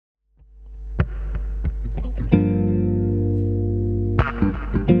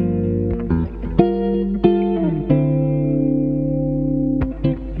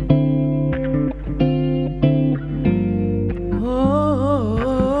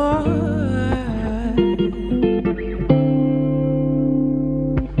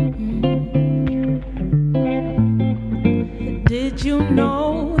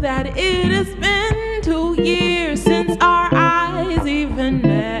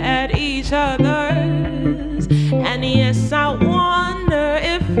each other's. And yes, I wonder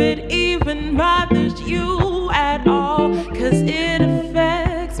if it even bothers you at all, 'cause it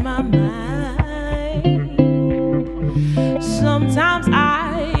affects my mind. Sometimes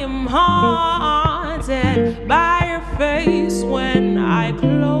I am haunted by your face when I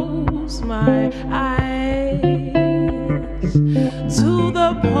close my eyes, to the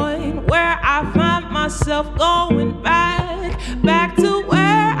point where I find myself going back to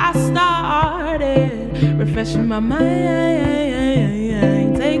where I started, refreshing my mind.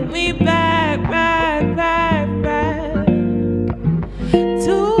 Take me back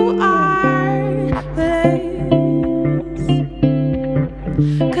to our place.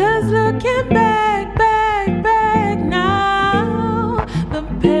 'Cause looking back now, the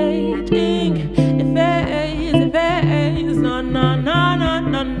page ink, it fades, no.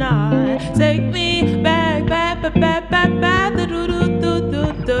 Take me back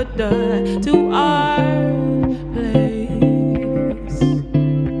to our place.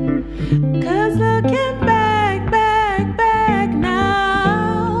 'Cause looking back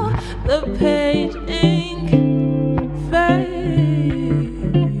now, the page ink fades.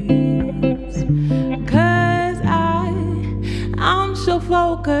 'Cause I'm so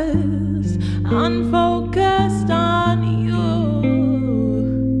focused, unfocused on you.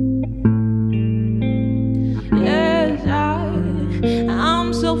 Yes, I'm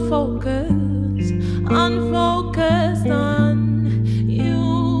so focused, unfocused on you.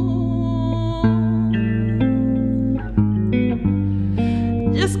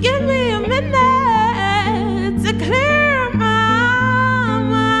 Just give me a minute to clear my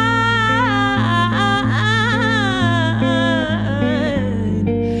mind,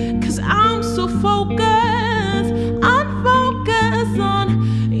 'cause I'm so focused, unfocused on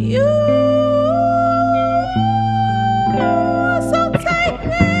you. So take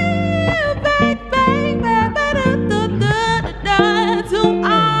me back to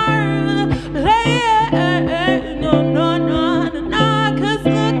our place. No, 'cause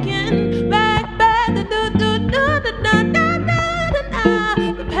looking back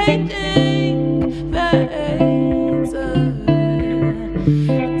the painting fades.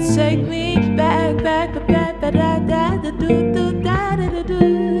 Take me back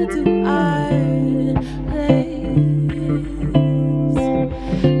to our place.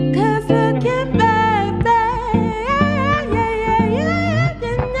 'Cause looking back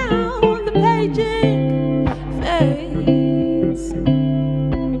now, the paging fades.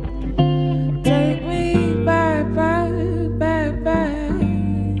 Take me back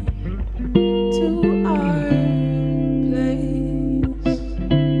to our place.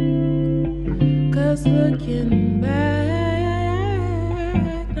 'Cause looking back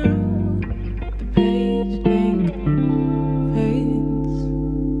now, the paging fades.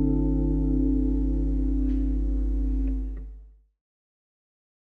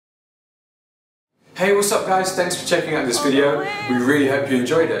 Hey, what's up guys? Thanks for checking out this video. We really hope you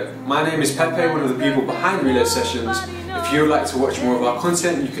enjoyed it. My name is Pepe, one of the people behind Reload Sessions. If you would like to watch more of our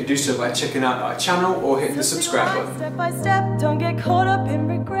content, you can do so by checking out our channel or hitting the subscribe button. Step by step, don't get caught up in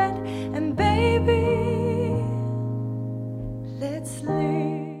regret.